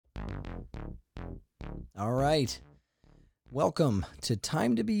All right. Welcome to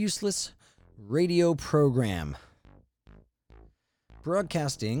Time to Be Useless radio program.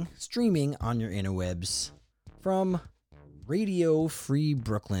 Broadcasting, streaming on your interwebs from Radio Free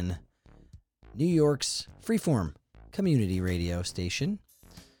Brooklyn, New York's freeform community radio station.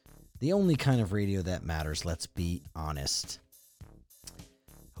 The only kind of radio that matters, let's be honest.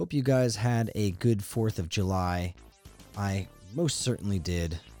 Hope you guys had a good 4th of July. I most certainly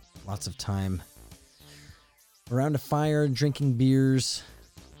did. Lots of time around a fire, drinking beers,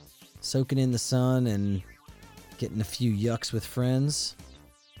 soaking in the sun, and getting a few yucks with friends.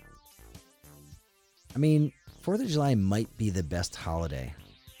 I mean, 4th of July might be the best holiday.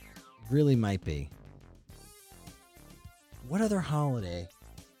 Really might be. What other holiday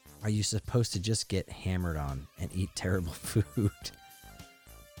are you supposed to just get hammered on and eat terrible food?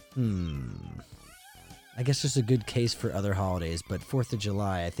 I guess there's a good case for other holidays, but 4th of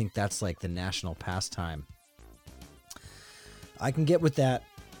July, I think that's like the national pastime. I can get with that.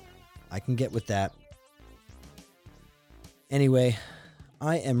 Anyway,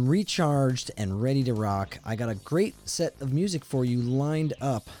 I am recharged and ready to rock. I got a great set of music for you lined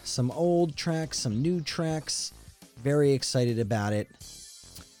up. Some old tracks, some new tracks. Very excited about it.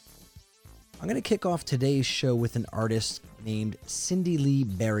 I'm going to kick off today's show with an artist named Cindy Lee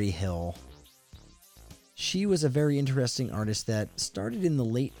Berryhill. She was a very interesting artist that started in the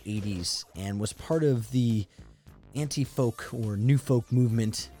late 80s and was part of the anti-folk or new folk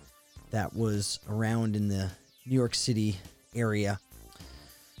movement that was around in the New York City area.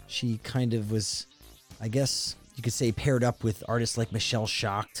 She kind of was, I guess you could say, paired up with artists like Michelle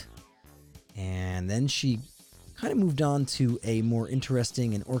Shocked. And then she kind of moved on to a more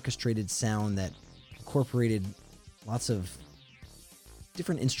interesting and orchestrated sound that incorporated lots of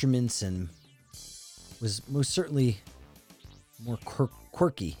different instruments and was most certainly more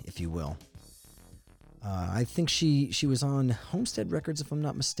quirky, if you will. I think she was on Homestead Records, if I'm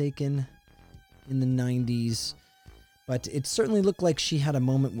not mistaken, in the 90s. But it certainly looked like she had a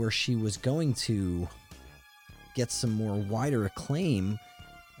moment where she was going to get some more wider acclaim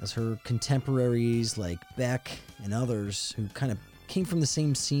as her contemporaries like Beck and others who kind of came from the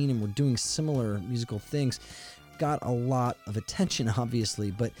same scene and were doing similar musical things got a lot of attention,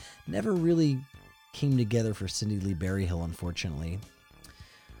 obviously, but never really came together for Cindy Lee Berryhill, unfortunately.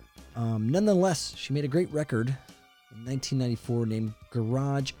 Nonetheless, she made a great record in 1994 named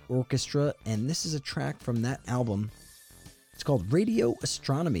Garage Orchestra, and this is a track from that album. It's called Radio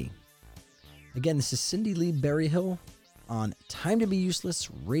Astronomy. Again, this is Cindy Lee Berryhill on Time to Be Useless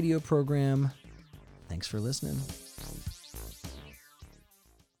radio program. Thanks for listening.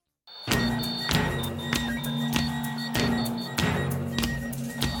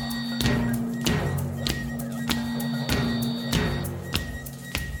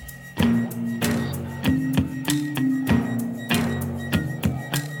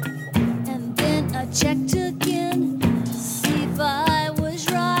 Checked again to see if I was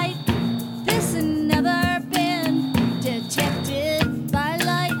right. This had never been detected by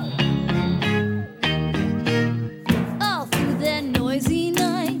light.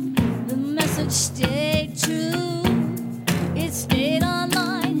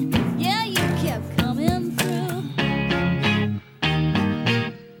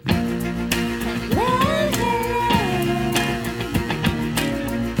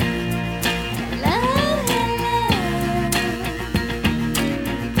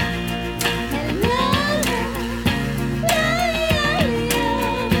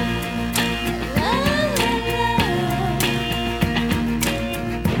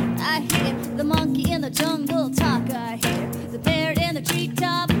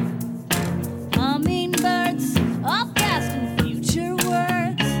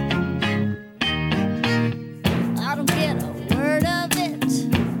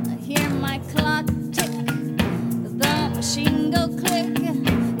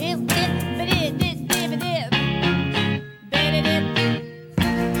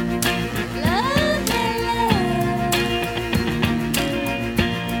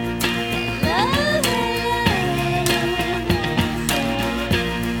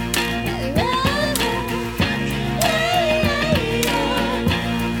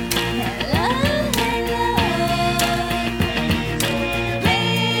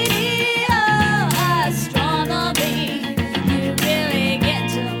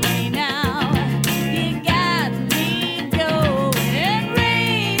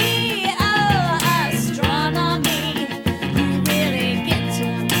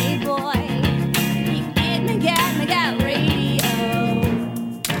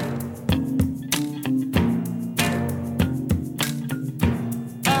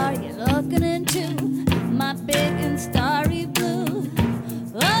 to my big and starry blue.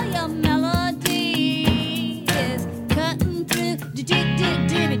 Oh, your melody is cutting through.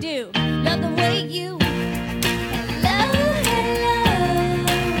 Do-do-do-do-do-do. Love the way you hello, hello.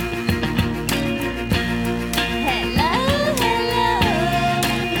 Hello, hello.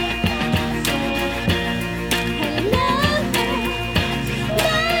 Hello,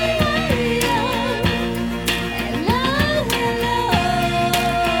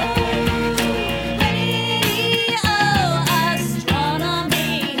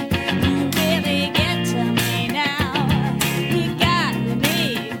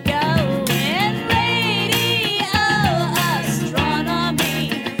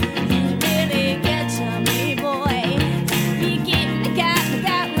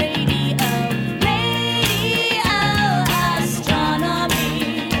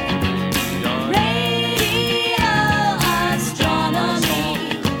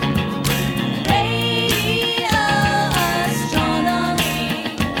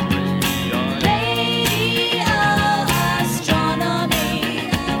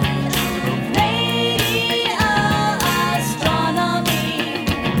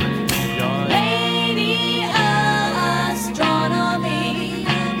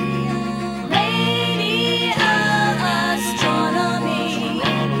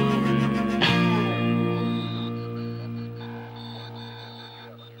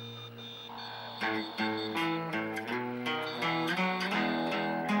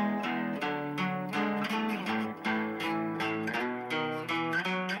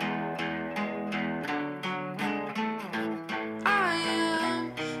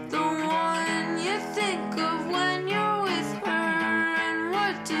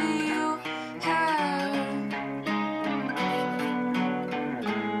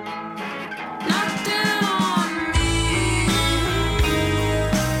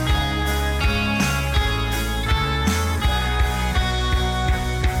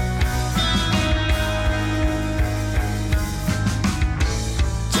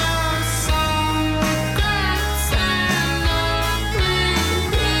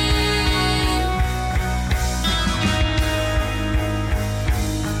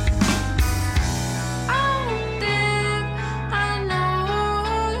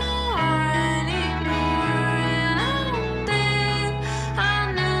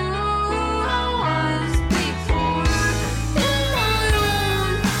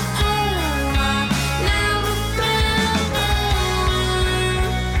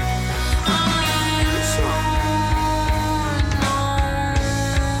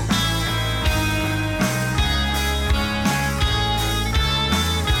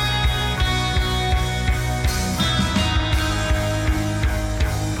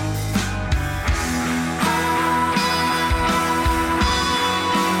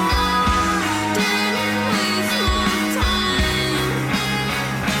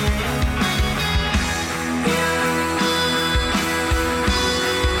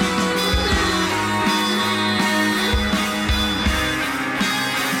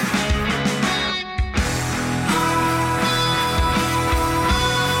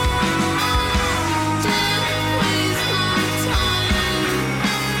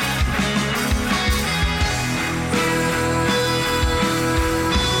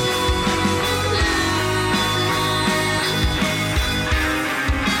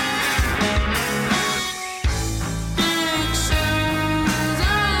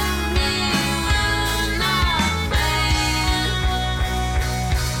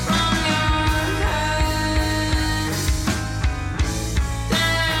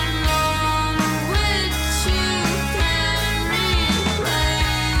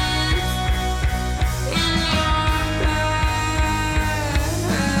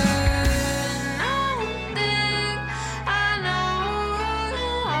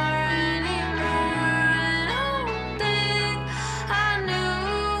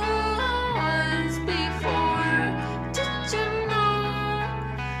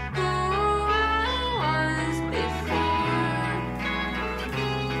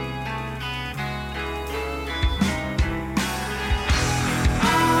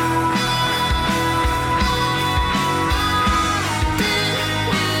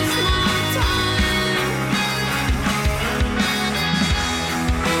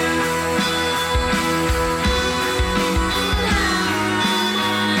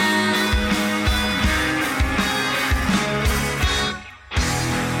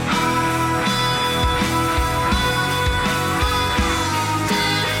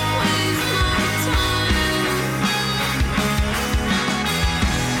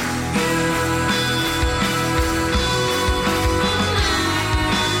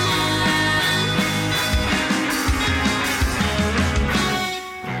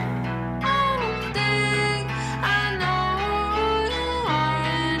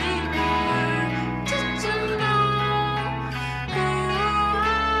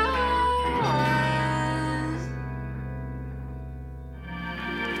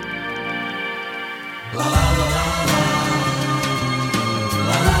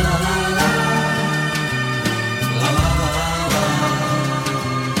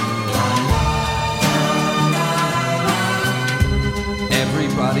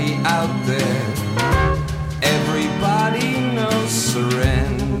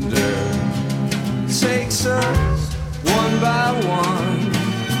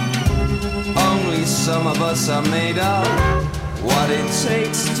 some of us are made of, what it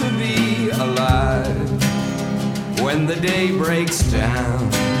takes to be alive. When the day breaks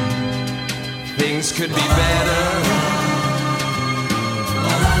down, things could be better.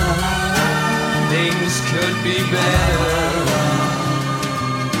 Things could be better.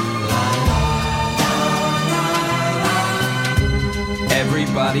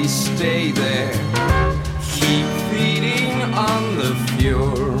 Everybody stay there. Keep feeding on the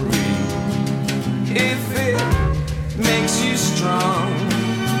fury. If it makes you strong,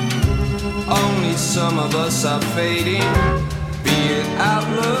 only some of us are fading. Be it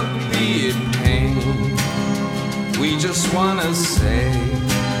outlook, be it pain. We just wanna say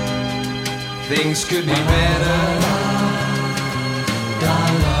things could be better.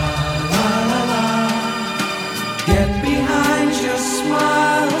 Get behind your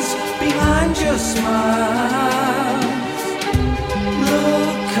smiles, behind your smiles.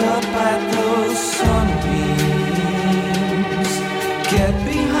 Look up at those sunbeams. Get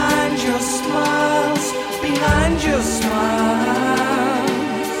behind your smiles, behind your smiles.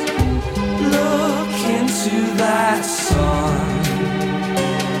 Look into that sun.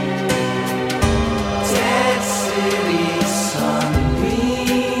 Dead city sunbeams.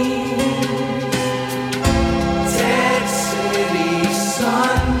 Dead city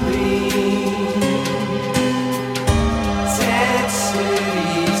sunbeams. Dead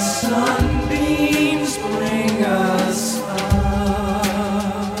city sunbeams bring us up.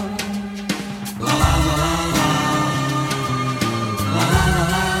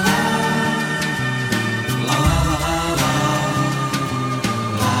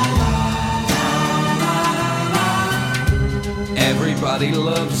 Everybody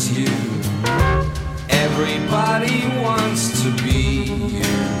loves you. Everybody wants to be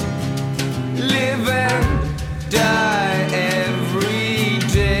you. Live and die every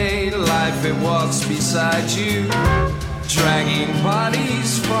day. Life, it walks beside you, dragging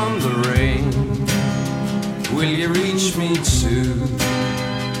bodies from the rain. Will you reach me too?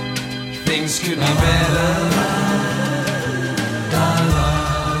 Things could be better.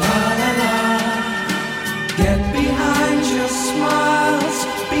 Get behind your smiles,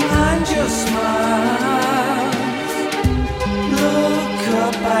 behind your smiles. Look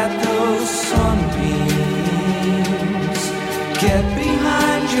up at those sunbeams. Get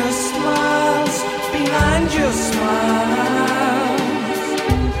behind your smiles, behind your smiles.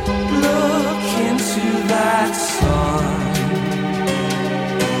 Look into that sun.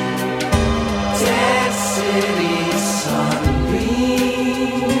 Dead city sunbeams.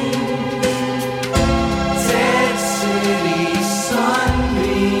 Dead city sunbeams.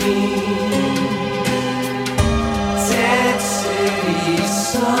 Dead city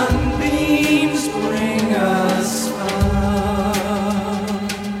sunbeams bring us up.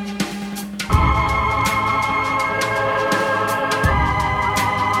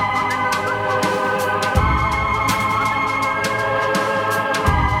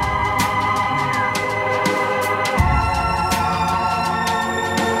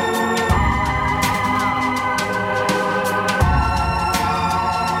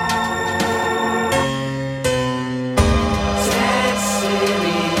 Dead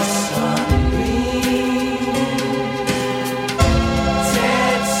city sunbeams.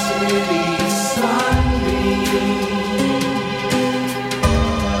 Dead city sunbeams.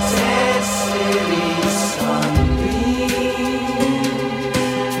 Dead city sunbeams.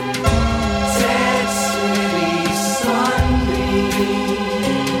 Dead city sunbeams.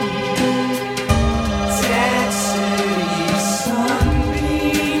 Dead city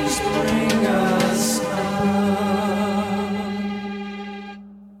sunbeams bring us up.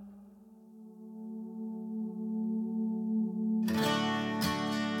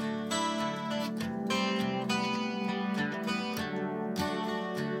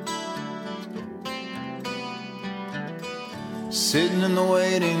 Sitting in the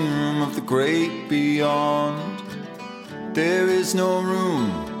waiting room of the great beyond, there is no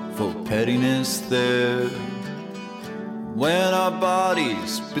room for pettiness there. When our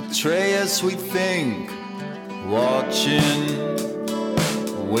bodies betray us, we think, watching,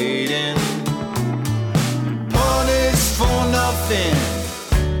 waiting, punished for nothing.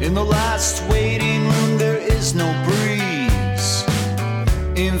 In the last waiting room, there is no breeze.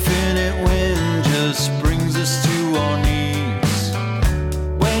 Infinite wind just brings us to our knees.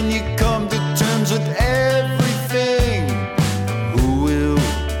 When you come to terms with everything, who will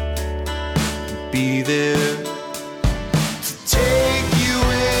be there to take you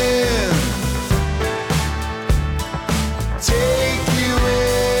in? Take you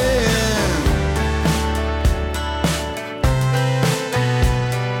in.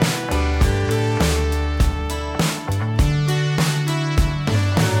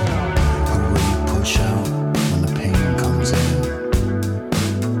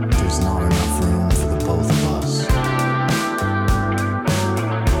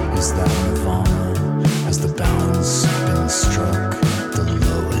 Is that nirvana? Has the balance been struck? The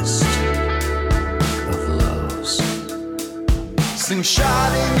lowest of lows.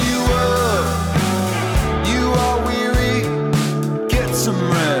 Slingshotting you up. You are weary. Get some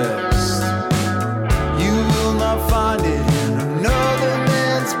rest. You will not find it in another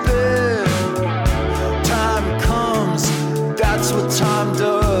man's bed. Time comes. That's what time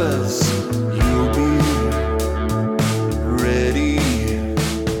does. You'll be ready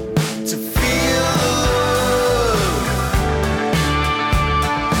to feel the love.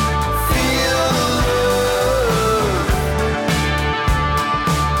 Feel the love.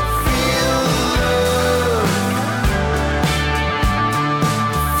 Feel the love.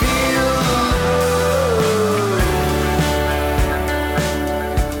 Feel the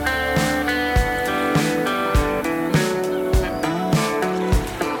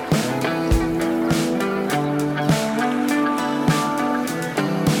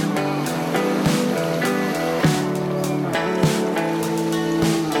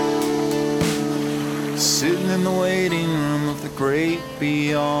Sitting in the waiting room of the great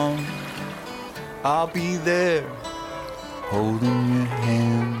beyond, I'll be there, holding your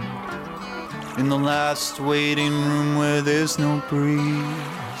hand. In the last waiting room where there's no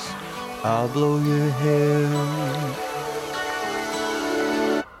breeze, I'll blow your hair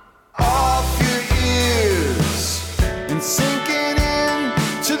off your ears and sinking in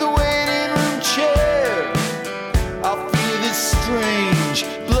to the waiting room chair. I'll feel this strange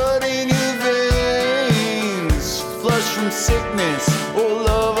blood in your veins, flush from sickness or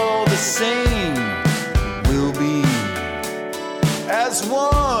love, all the same. We'll be as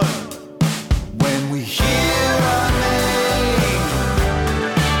one when we hear our name.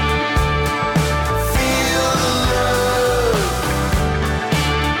 Feel the love.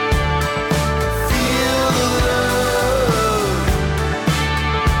 Feel the love.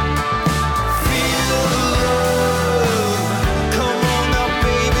 Feel the love. Come on now,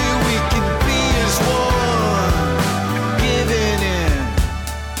 baby, we can be as one. Giving in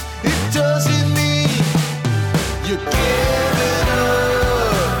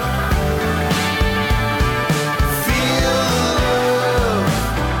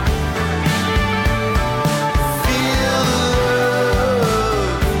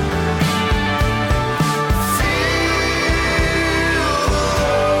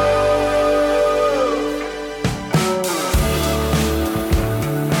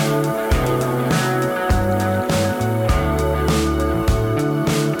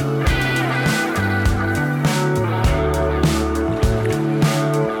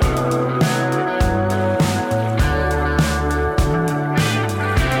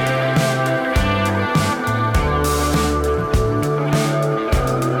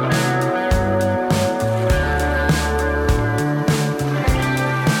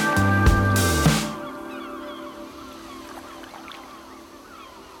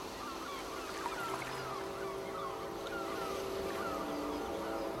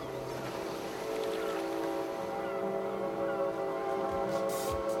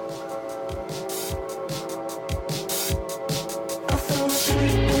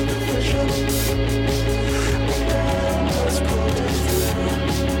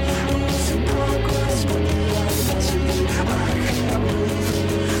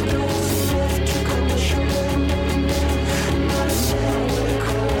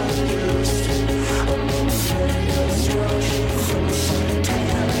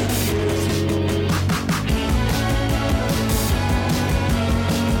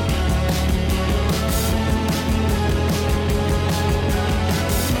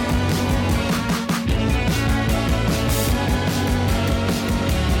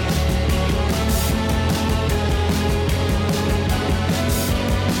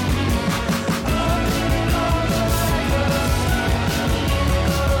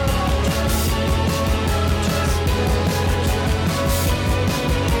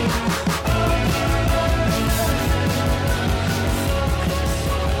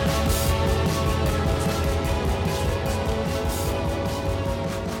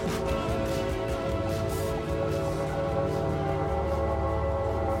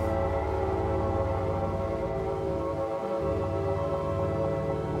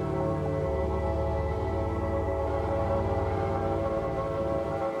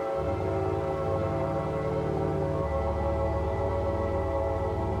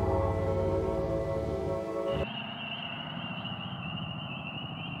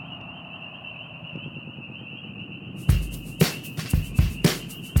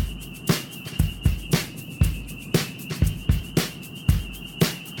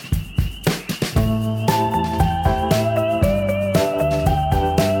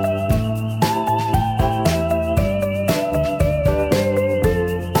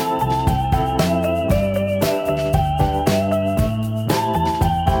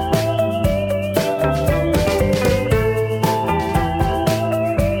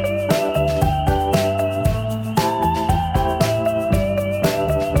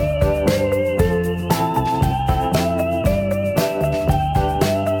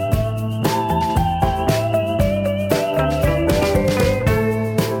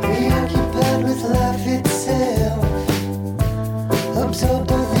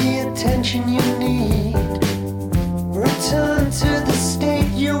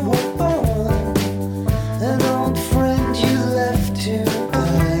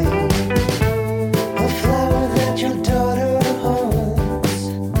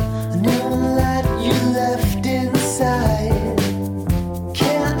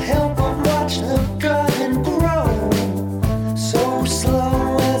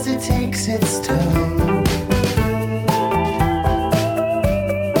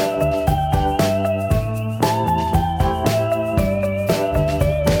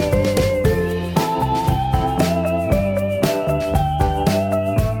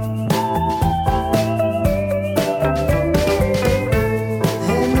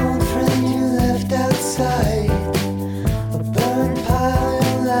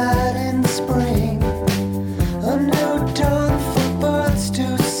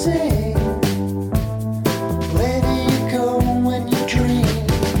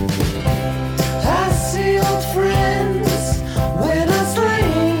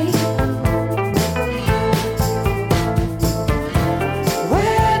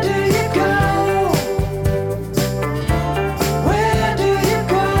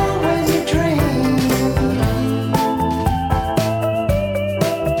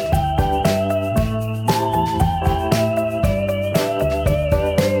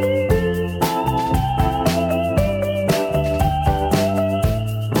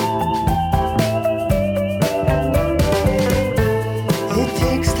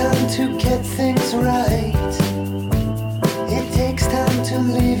to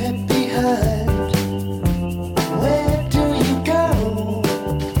leave it behind. Where do you go?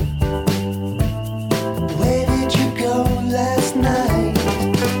 Where did you go last night?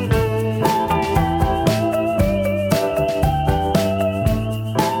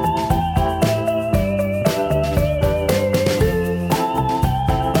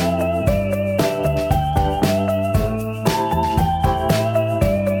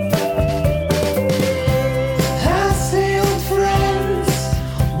 I see old friends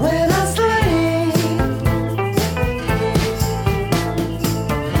when I sleep.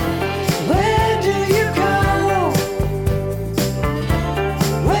 Where do you go?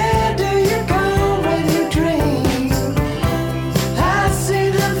 Where do you go when you dream? I see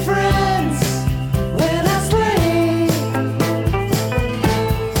them friends when I sleep.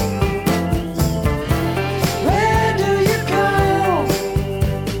 Where do you go?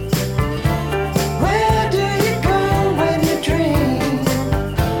 Where do you go when you dream?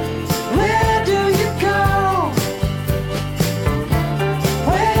 Where do you go?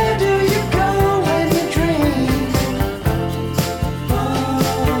 Where do you go when you dream?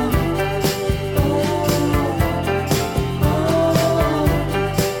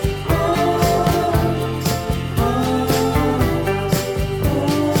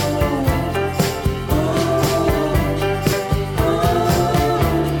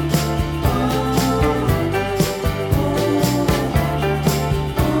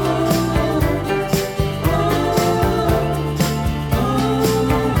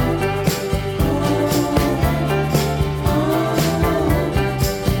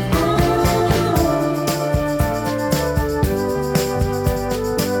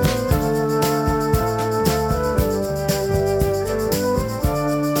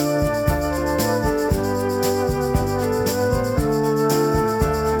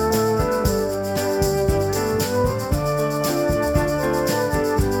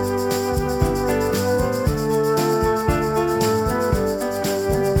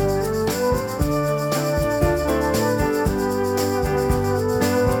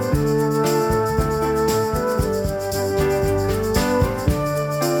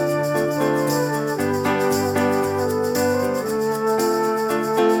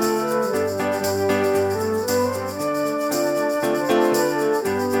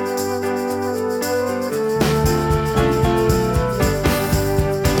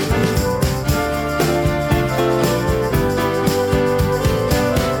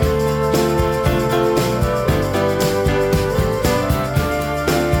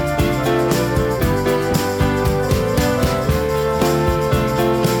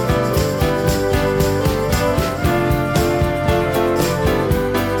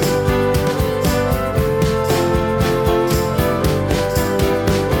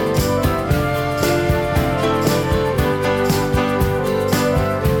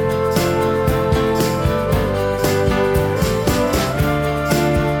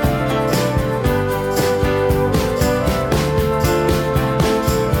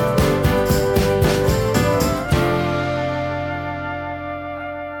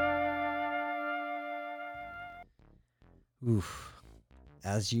 Oof.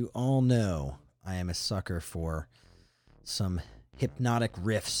 As you all know, I am a sucker for some hypnotic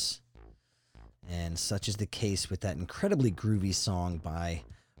riffs. And such is the case with that incredibly groovy song by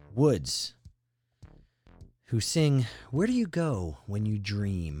Woods, who sing Where Do You Go When You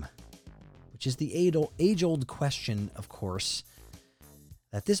Dream? Which is the age-old question, of course,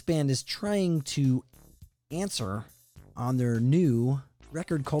 that this band is trying to answer on their new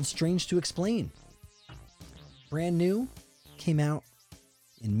record called Strange to Explain. Brand new, came out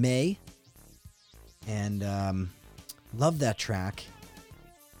in May, and love that track.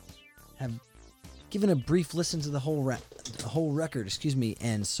 Have given a brief listen to the whole record,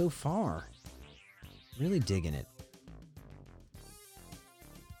 and so far, really digging it.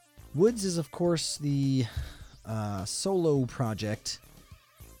 Woods is, of course, the solo project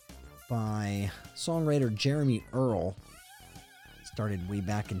by songwriter Jeremy Earl. Started way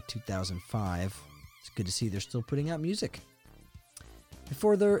back in 2005. It's good to see they're still putting out music.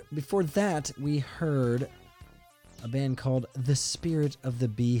 Before that, we heard a band called The Spirit of the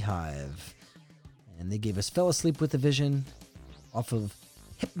Beehive. And they gave us Fell Asleep with a Vision off of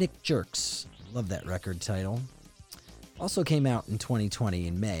Hypnic Jerks. Love that record title. Also came out in 2020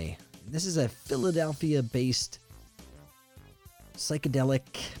 in May. This is a Philadelphia-based psychedelic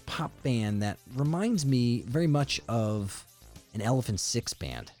pop band that reminds me very much of an Elephant Six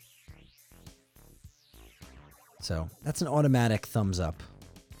band. So that's an automatic thumbs up.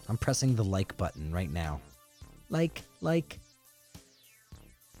 I'm pressing the like button right now. Like.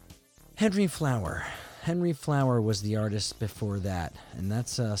 Henry Flower. Henry Flower was the artist before that, and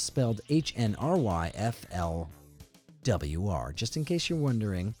that's spelled HNRYFLWR, just in case you're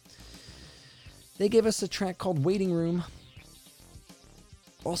wondering. They gave us a track called Waiting Room,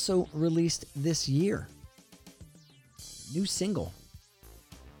 also released this year. New single.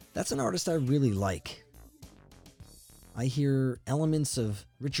 That's an artist I really like. I hear elements of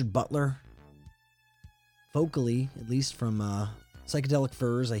Richard Butler, vocally, at least from Psychedelic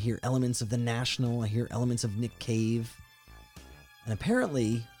Furs. I hear elements of The National. I hear elements of Nick Cave. And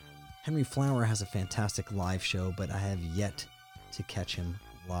apparently, Henry Flower has a fantastic live show, but I have yet to catch him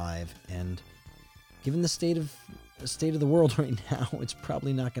live. And given the state of the world right now, it's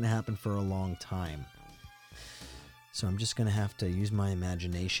probably not going to happen for a long time. So I'm just going to have to use my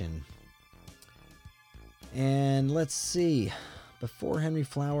imagination. And let's see. Before Henry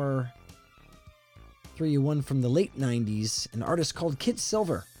Flower, threw you one from the late 90s, an artist called Kid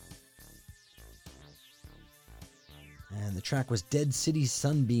Silver. And the track was Dead City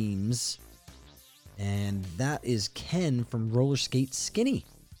Sunbeams. And that is Ken from Roller Skate Skinny.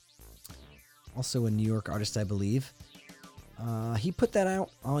 Also a New York artist, I believe. He put that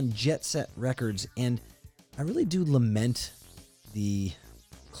out on Jet Set Records, and I really do lament the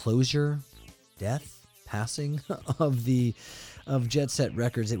closure, death, passing of Jet Set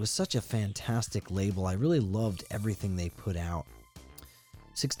Records. It was such a fantastic label. I really loved everything they put out.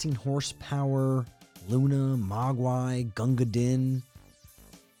 16 Horsepower, Luna, Mogwai, Gunga Din.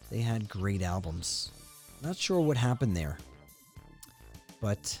 They had great albums. Not sure what happened there,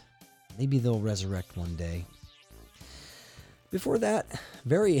 but maybe they'll resurrect one day. Before that,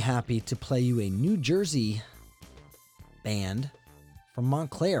 very happy to play you a New Jersey band from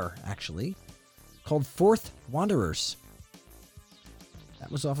Montclair, actually, called Fourth Wanderers.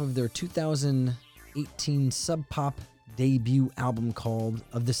 That was off of their 2018 Sub Pop debut album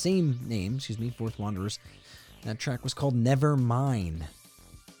of the same name, Fourth Wanderers. That track was called Never Mind.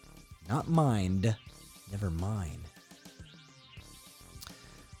 Not Mind, Never Mind.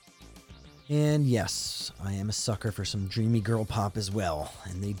 And yes, I am a sucker for some dreamy girl pop as well,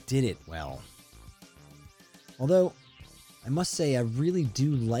 and they did it well. Although, I must say, I really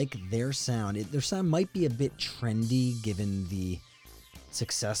do like their sound. Their sound might be a bit trendy given the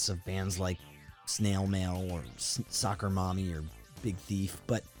success of bands like Snail Mail or Soccer Mommy or Big Thief,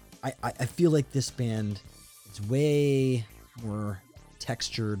 but I feel like this band is way more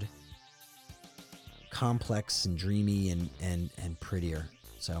textured, complex and dreamy and prettier.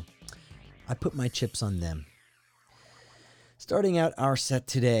 So I put my chips on them. Starting out our set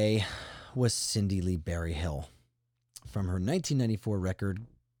today was Cindy Lee Berryhill. From her 1994 record,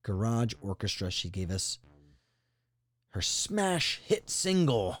 Garage Orchestra, she gave us her smash hit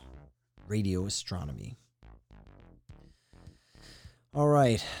single, Radio Astronomy. All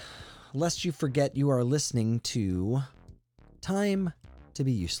right, lest you forget, you are listening to Time to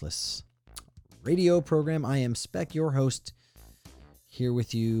Be Useless radio program. I am Spec, your host, here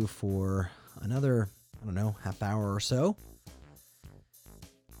with you for another, half hour or so.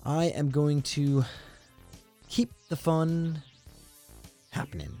 I am going to keep the fun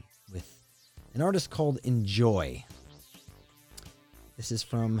happening with an artist called Enjoy. This is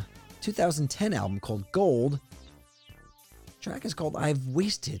from 2010 album called Gold. The track is called I've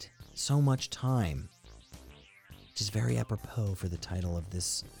Wasted So Much Time, which is very apropos for the title of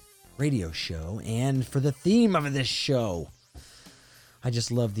this radio show and for the theme of this show. I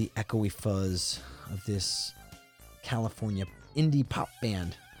just love the echoey fuzz of this California indie pop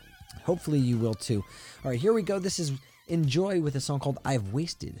band. Hopefully you will too. All right, here we go. This is Enjoy with a song called I've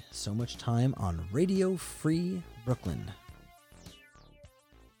Wasted So Much Time on Radio Free Brooklyn.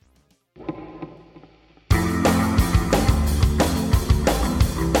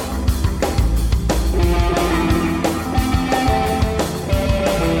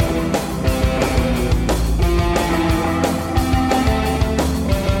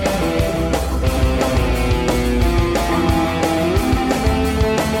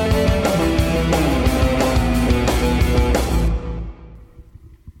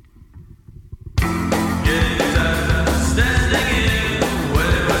 Stay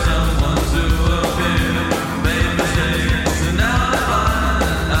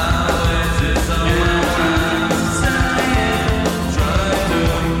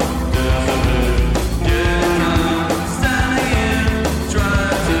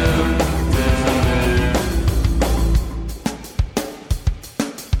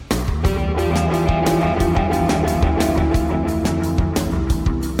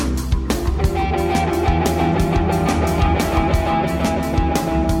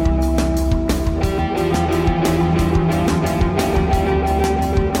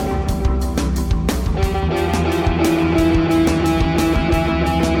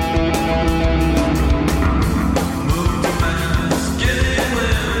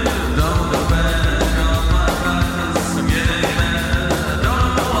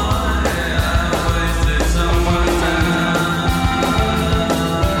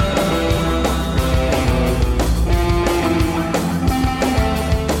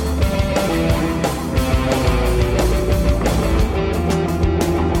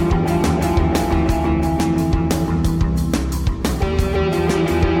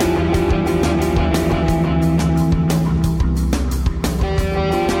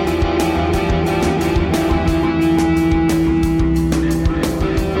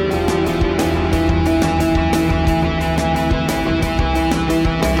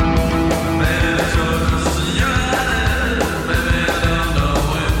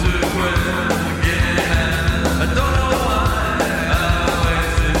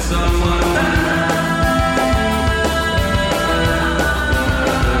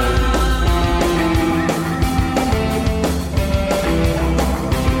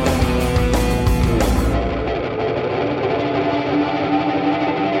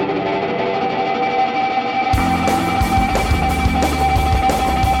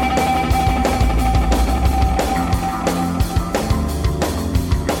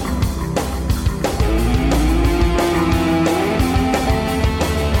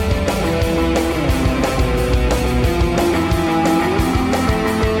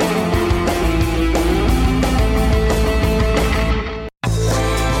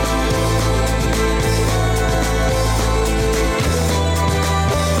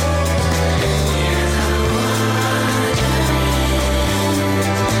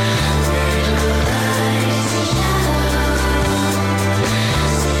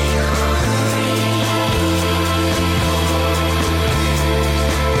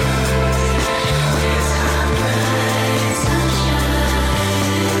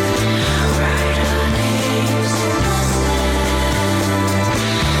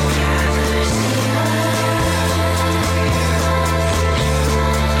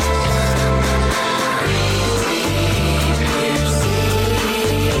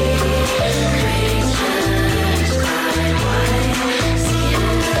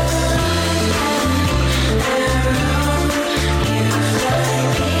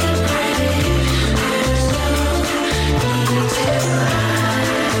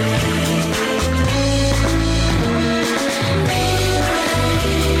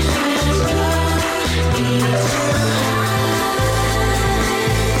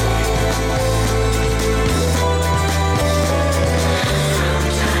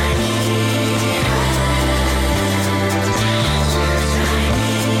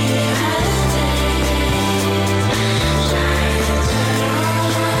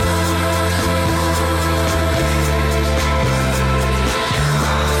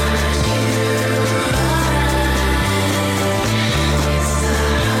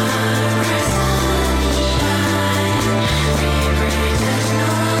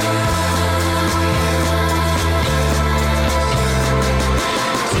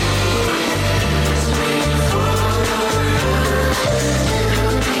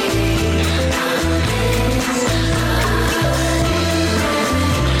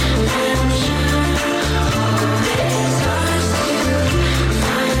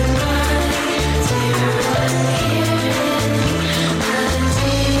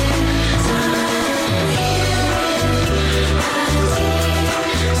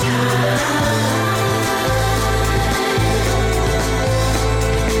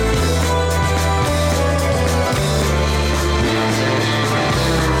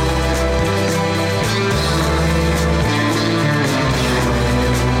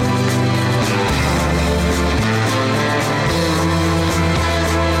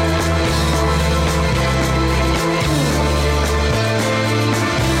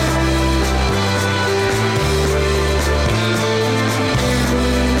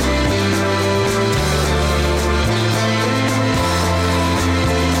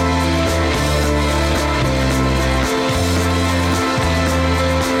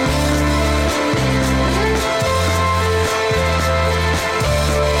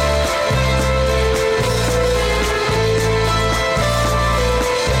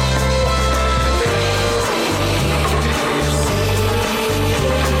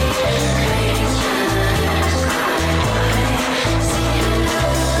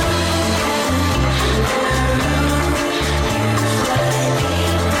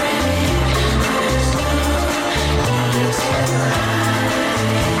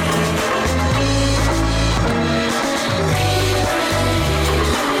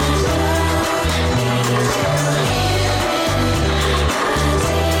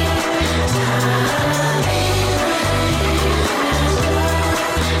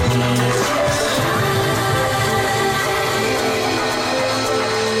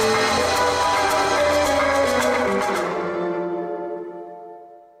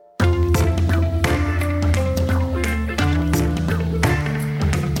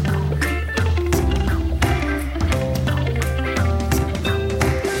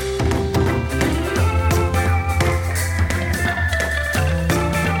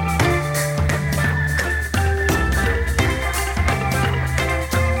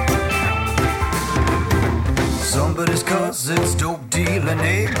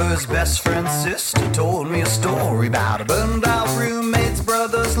brother's best friend's sister told me a story about a burned out roommate's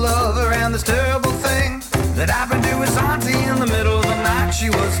brother's lover and this terrible thing that happened to his auntie in the middle of the night. She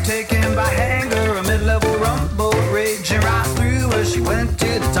was taken by anger, a mid-level rumble raging right through her. She went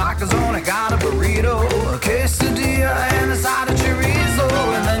to the taco zone and got a burrito, a quesadilla, and a side of chorizo.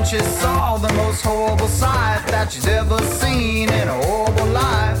 And then she saw the most horrible sight that she's ever seen in her horrible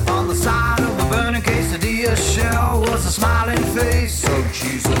life. On the side of the burning quesadilla shell was a smiling face of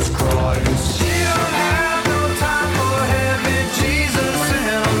Jesus Christ. She don't have no time for heavy Jesus in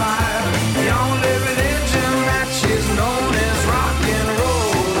her life. The only religion that she's known is rock and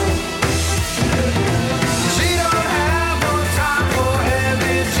roll. She don't have no time for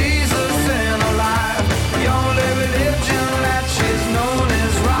heavy Jesus in her life. The only religion that she's known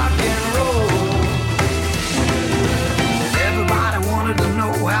is rock and roll. Everybody wanted to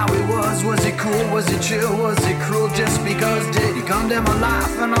know how he was. Was he cool? Was he chill? Was he cruel just because? Did he condemn her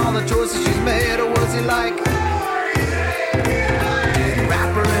life and all the choices she's made? Or was he like, did he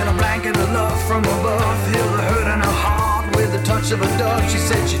wrap her in a blanket of love from above, heal the hurt in her heart with the touch of a dove? She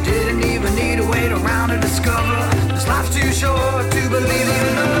said she didn't even need to wait around to discover this life's too short to believe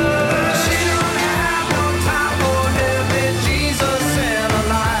in love. She don't have no time for heavy Jesus in her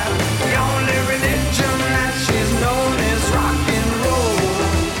life. The only religion that she's known is rock and roll.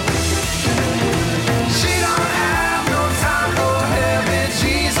 She don't have no time for heavy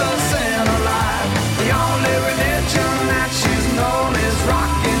Jesus in her life. The only religion that she's known is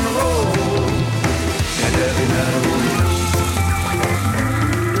rock and roll. And heavy metal.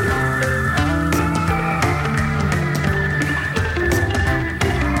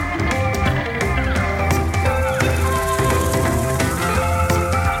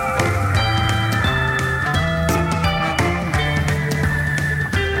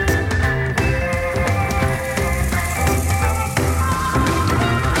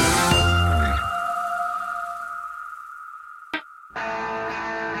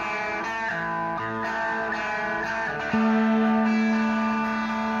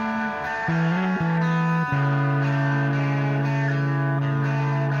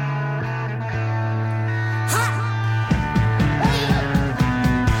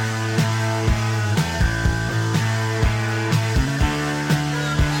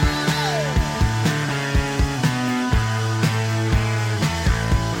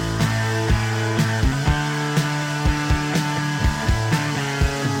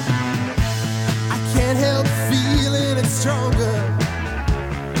 Can't help feeling it stronger.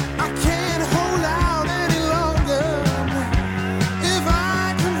 I can't hold out any longer. If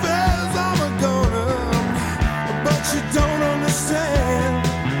I confess, I'm a goner, but you don't understand.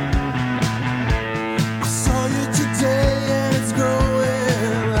 I saw you today and it's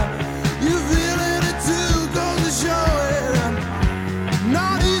growing. You feeling it too, goes to showing.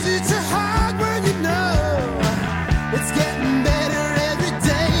 Not easy to hide when you know it's getting better every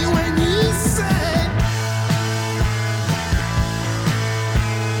day when you say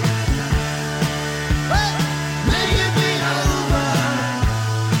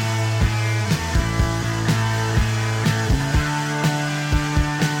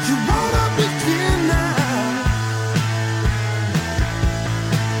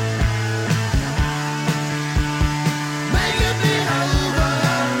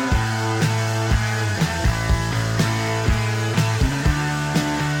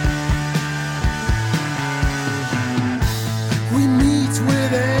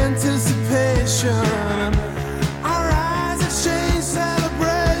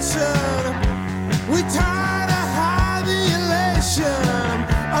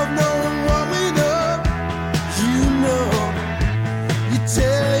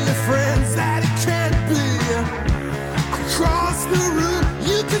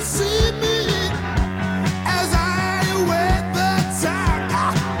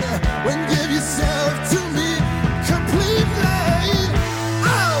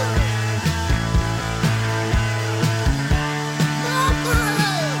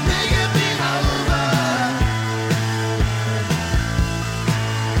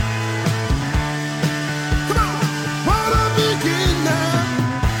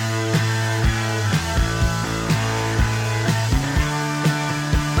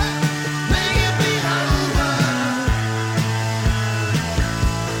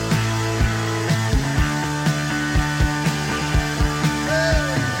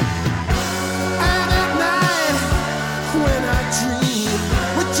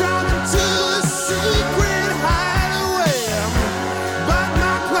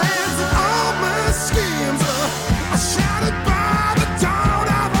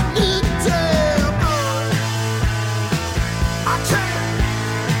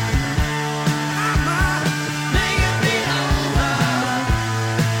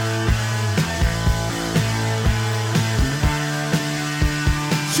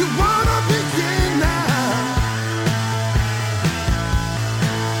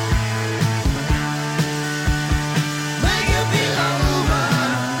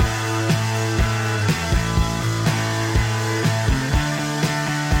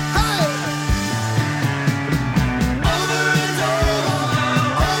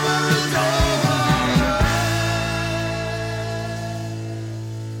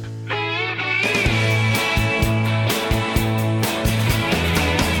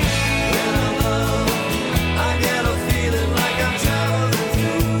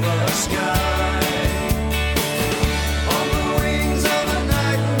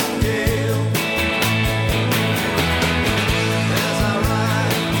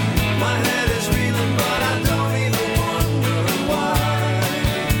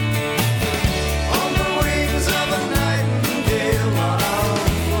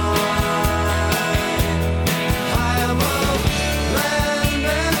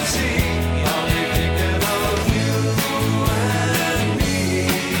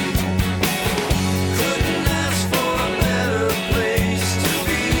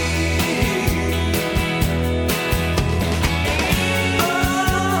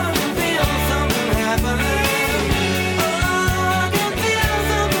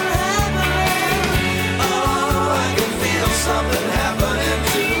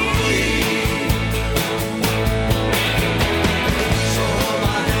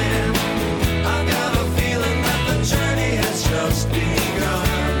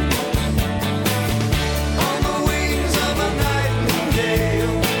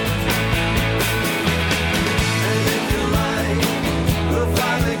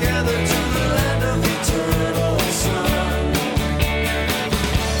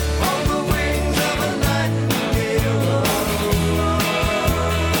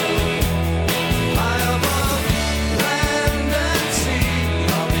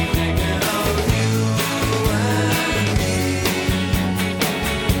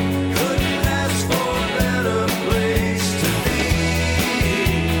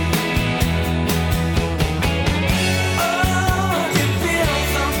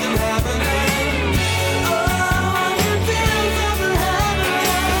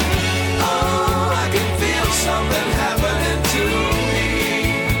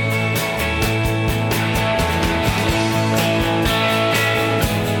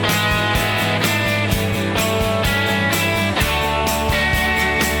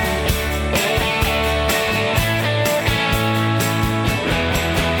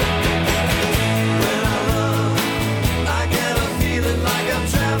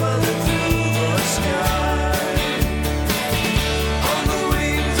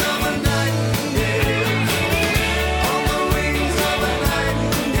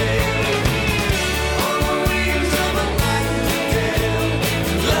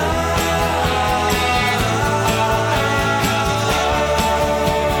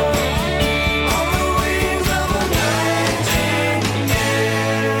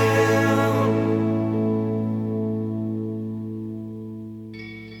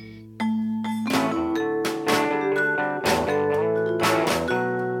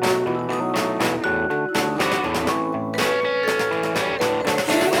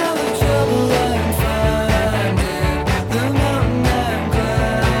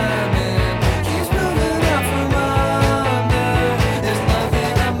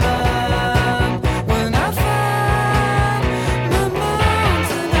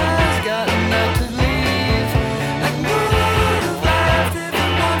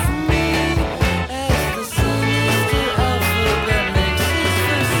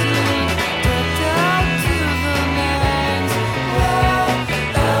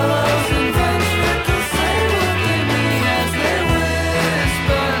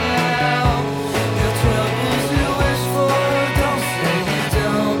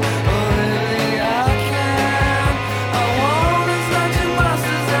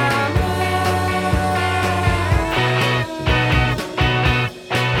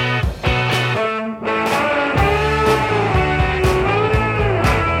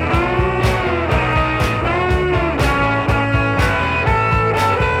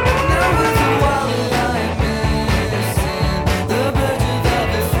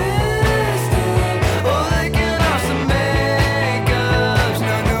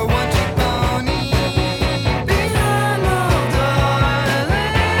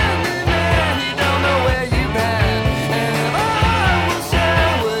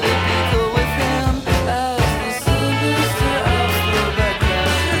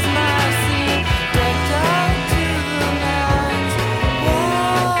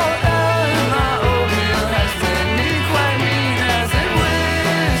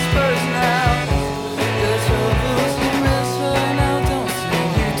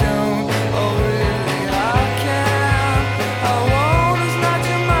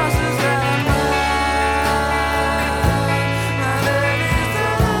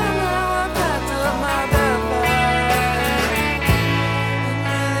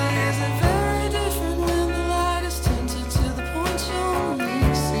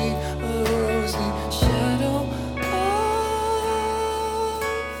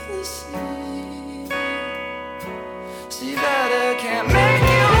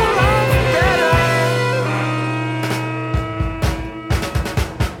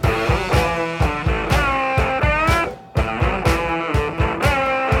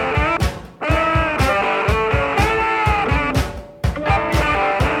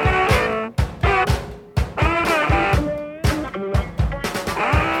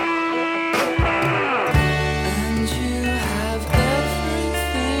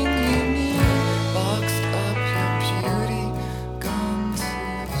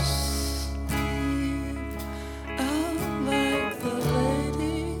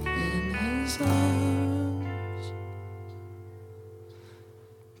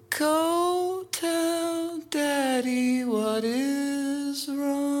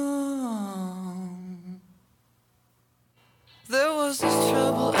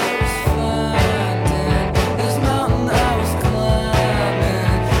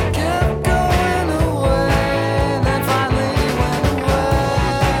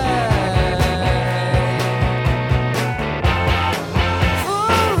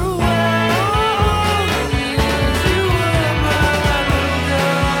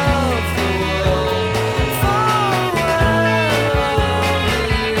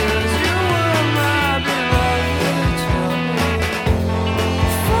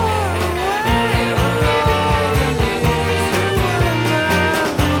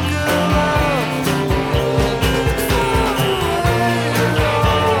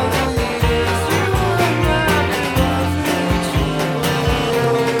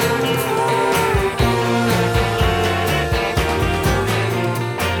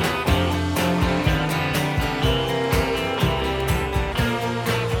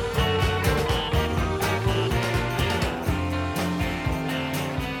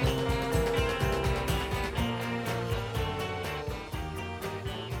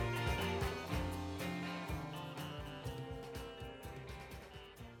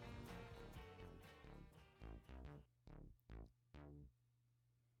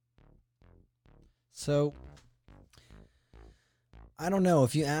So, I don't know.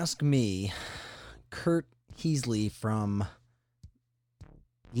 If you ask me, Kurt Heasley from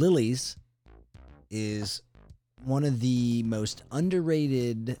Lilies is one of the most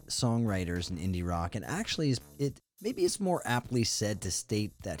underrated songwriters in indie rock, and actually maybe it's more aptly said to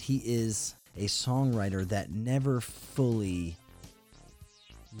state that he is a songwriter that never fully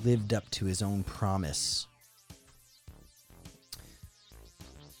lived up to his own promise.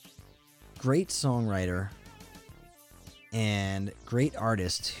 Great songwriter and great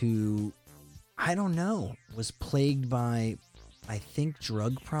artist who, I don't know, was plagued by, I think,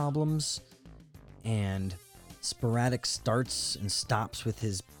 drug problems and sporadic starts and stops with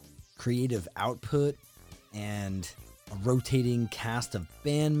his creative output, and a rotating cast of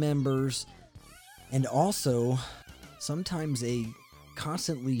band members, and also sometimes a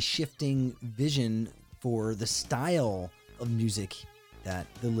constantly shifting vision for the style of music that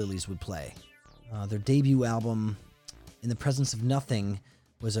the Lilies would play. Their debut album, In the Presence of Nothing,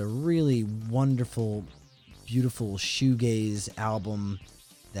 was a really wonderful, beautiful shoegaze album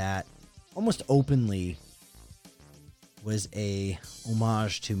that almost openly was a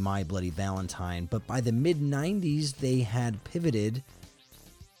homage to My Bloody Valentine. But by the mid-90s, they had pivoted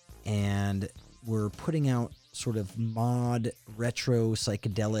and were putting out sort of mod, retro,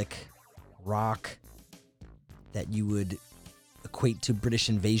 psychedelic rock that you would equate to British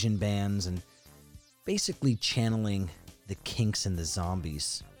invasion bands, and basically channeling the Kinks and the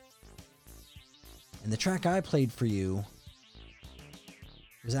Zombies. And the track I played for you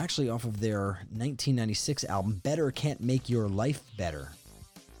was actually off of their 1996 album, Better Can't Make Your Life Better.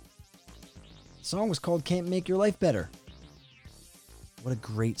 The song was called Can't Make Your Life Better. What a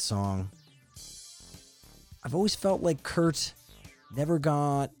great song. I've always felt like Kurt never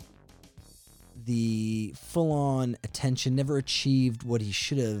got the full-on attention, never achieved what he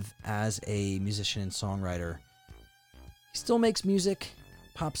should have as a musician and songwriter. He still makes music,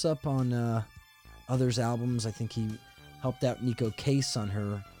 pops up on others' albums. I think he helped out Nico Case on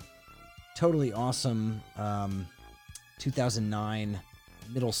her totally awesome 2009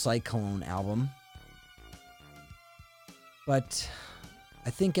 Middle Cyclone album. But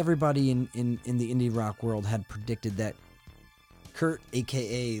I think everybody in the indie rock world had predicted that Kurt,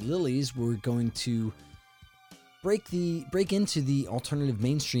 aka Lilies, were going to break into the alternative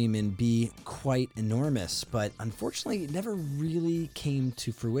mainstream and be quite enormous. But unfortunately, it never really came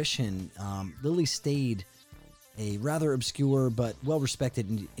to fruition. Lilies stayed a rather obscure but well-respected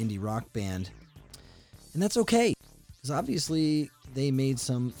indie rock band. And that's okay, because obviously they made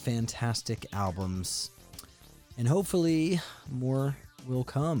some fantastic albums. And hopefully more will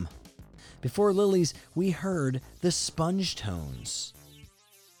come. Before Lilies, we heard the Sponge Tones.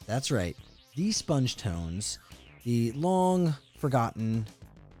 That's right, the Sponge Tones, the long-forgotten,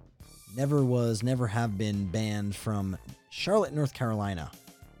 never have been band from Charlotte, North Carolina.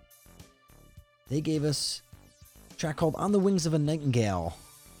 They gave us a track called On the Wings of a Nightingale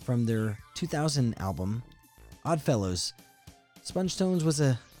from their 2000 album, Oddfellows. Sponge Tones was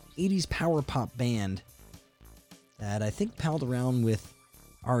a 80s power pop band that I think palled around with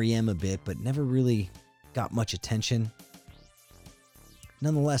REM a bit, but never really got much attention.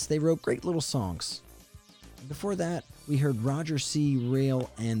 Nonetheless, they wrote great little songs. Before that, we heard Roger C.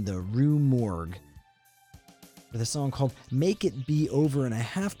 Rail and the Rue Morgue with a song called Make It Be Over, and I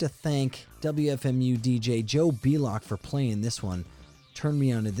have to thank WFMU DJ Joe Belock for playing this one. Turned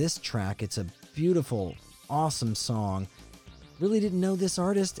me onto this track. It's a beautiful, awesome song. Really didn't know this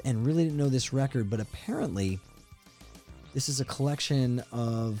artist and really didn't know this record, but apparently this is a collection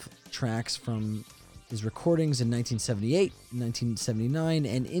of tracks from his recordings in 1978, 1979,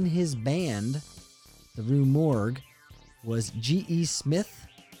 and in his band, the Rue Morgue, was G.E. Smith,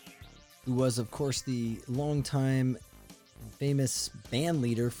 who was, of course, the longtime famous band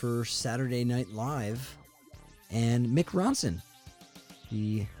leader for Saturday Night Live, and Mick Ronson,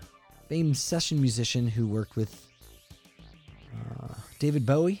 the famed session musician who worked with David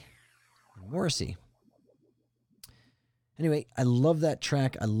Bowie and Morrissey. Anyway, I love that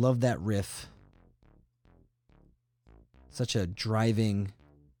track. I love that riff. Such a driving,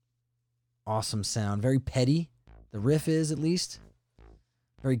 awesome sound. Very petty. The riff is, at least.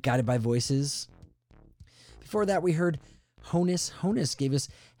 Very guided by voices. Before that, we heard Honus. Honus gave us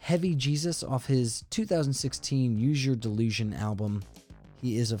Heavy Jesus off his 2016 Use Your Delusion album.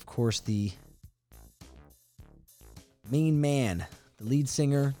 He is, of course, the main man, the lead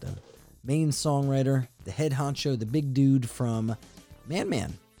singer, the main songwriter, the head honcho, the big dude from Man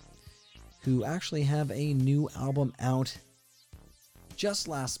Man, who actually have a new album out just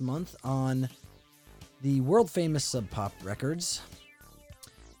last month on the world famous Sub Pop Records.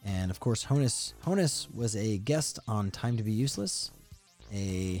 And of course, Honus was a guest on Time to Be Useless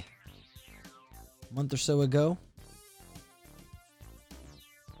a month or so ago.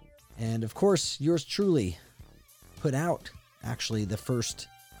 And of course, yours truly put out actually the first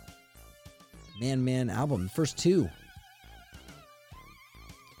Man Man album, the first two.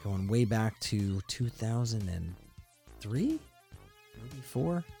 Going way back to 2003? Maybe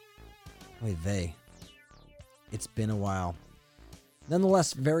 4? Oy vey. It's been a while.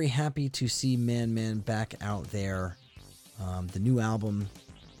 Nonetheless, very happy to see Man Man back out there. The new album,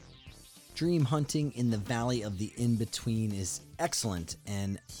 Dream Hunting in the Valley of the In-Between, is excellent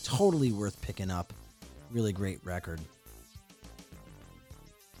and totally worth picking up. Really great record.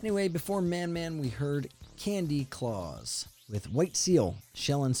 Anyway, before Man Man, we heard Candy Claus with White Seal,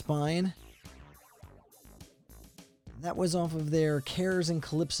 Shell and Spine. That was off of their Cares and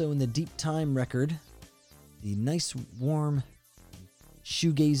Calypso in the Deep Time record. The nice, warm,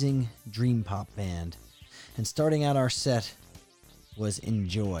 shoegazing dream pop band. And starting out our set was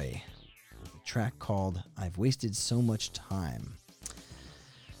Enjoy, with a track called I've Wasted So Much Time.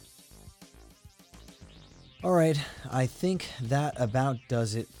 Alright, I think that about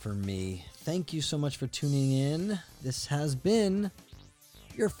does it for me. Thank you so much for tuning in. This has been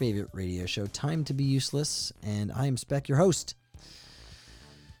your favorite radio show, Time to Be Useless, and I am Spec, your host.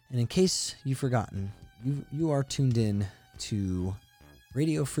 And in case you've forgotten, you are tuned in to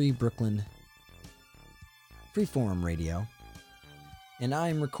Radio Free Brooklyn, Freeform Radio, and I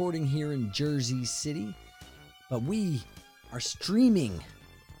am recording here in Jersey City, but we are streaming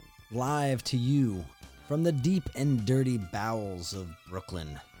live to you from the deep and dirty bowels of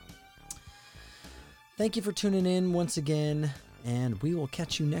Brooklyn. Thank you for tuning in once again, and we will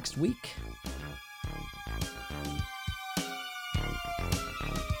catch you next week.